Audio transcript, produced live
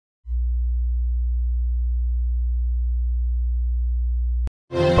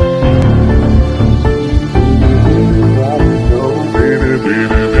आइए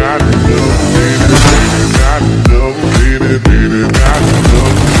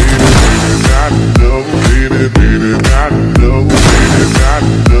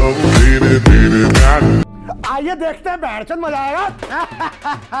देखते हैं बैठचंद मजा आएगा।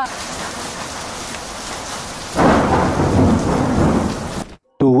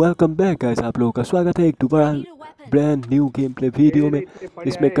 तो वेलकम बैक गाइस, आप लोगों का स्वागत है एक दोबारा brand new game play video में।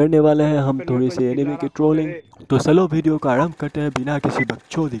 इसमें करने वाले हैं हम थोड़ी सी एनिमे की ट्रोलिंग। तो चलो वीडियो का आरंभ करते हैं बिना किसी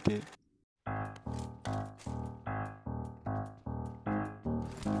बकचोदी के।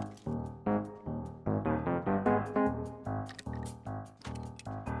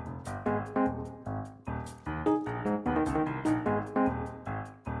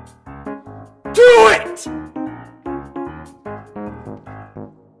 Do it!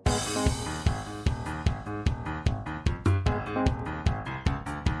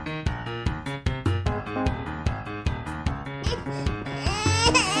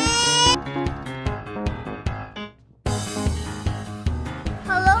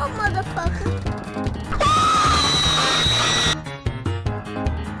 Hello, motherfucker.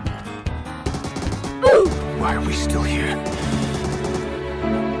 Why are we still here?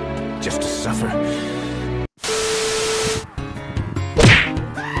 Just to suffer.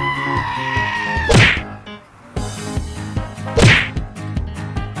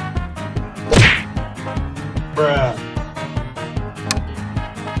 Bruh.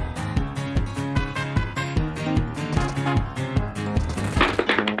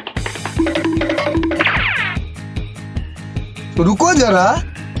 तो रुको जरा,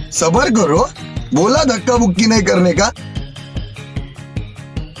 सबर करो। बोला धक्का मुक्की नहीं करने का।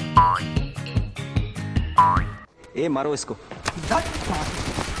 ए मारो इसको।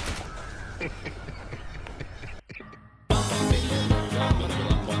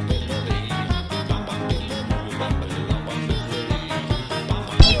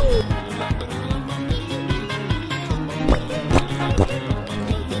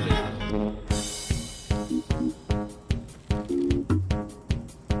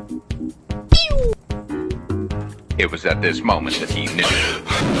 It was at this moment that he knew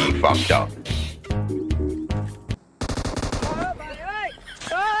he fucked up.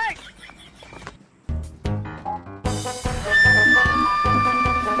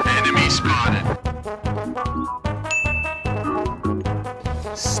 Enemy spotted.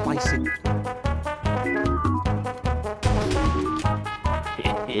 Spicy.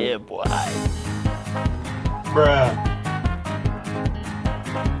 Yeah, boy. Bruh.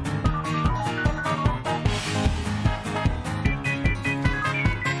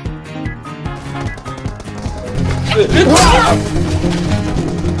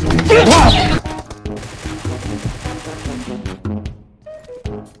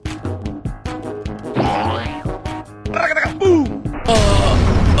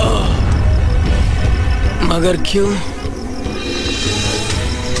 मगर क्यों?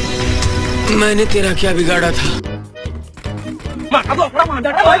 मैंने तेरा क्या बिगाड़ा था?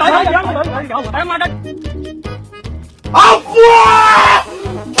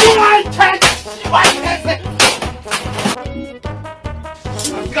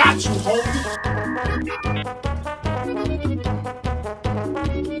 Got you, homie.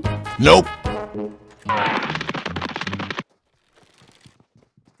 Nope.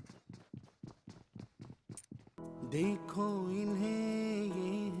 देखो इन्हें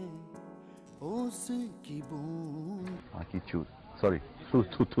ये है ओस की बूंद। Sorry.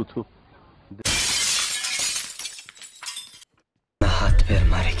 हाथ पैर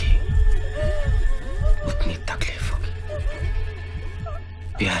मारेगी उतनी तकलीफ होगी,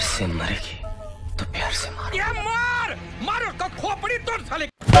 प्यार से मरेगी तो प्यार से मार मार उसको खोपड़ी तोड़ साले।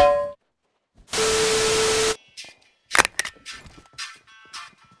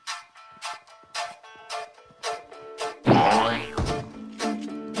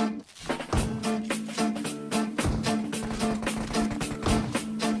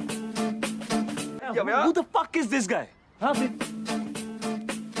 Who the fuck is this guy?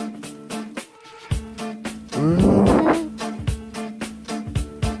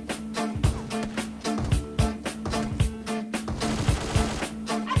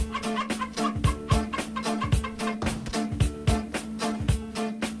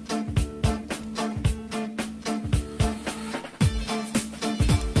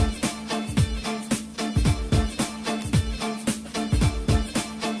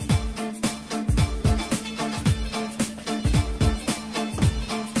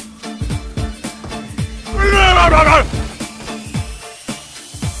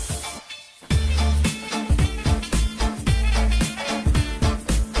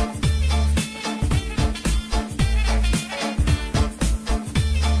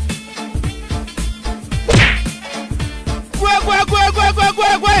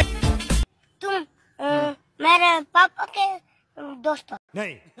 दोस्त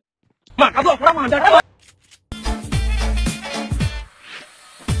नहीं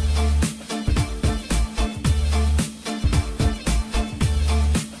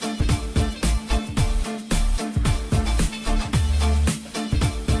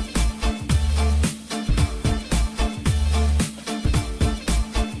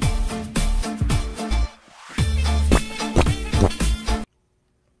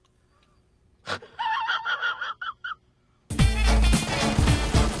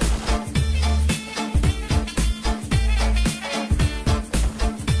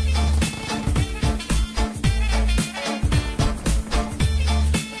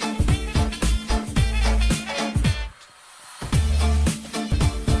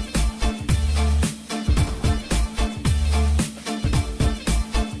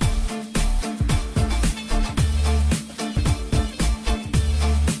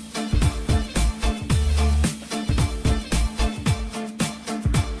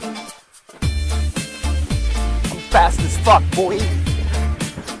Fast as fuck, boy.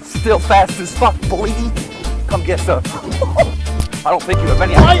 Still fast as fuck, boy. Come get some. I don't think you have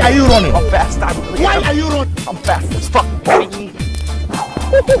any idea. Why are you running? How fast I really Why am. are you running? I'm fast as fuck, boy.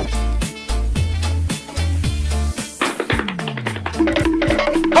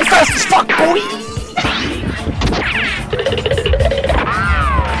 I'm fast as fuck, boy.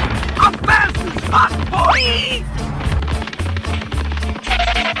 I'm fast as fuck, boy.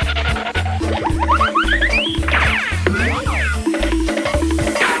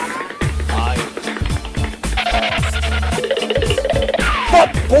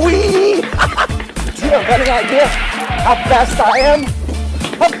 Fuck, boy! Do you have any idea how fast I am?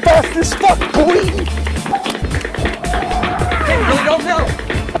 I'm fast as fuck, boy! You really don't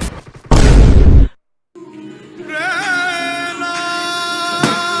know?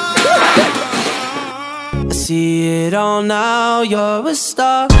 I see it all now, you're a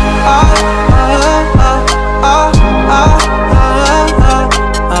star.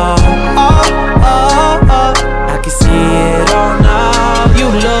 I can see it all now. You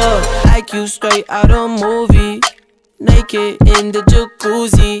look like you straight out a movie, naked in the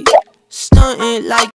jacuzzi, stunting like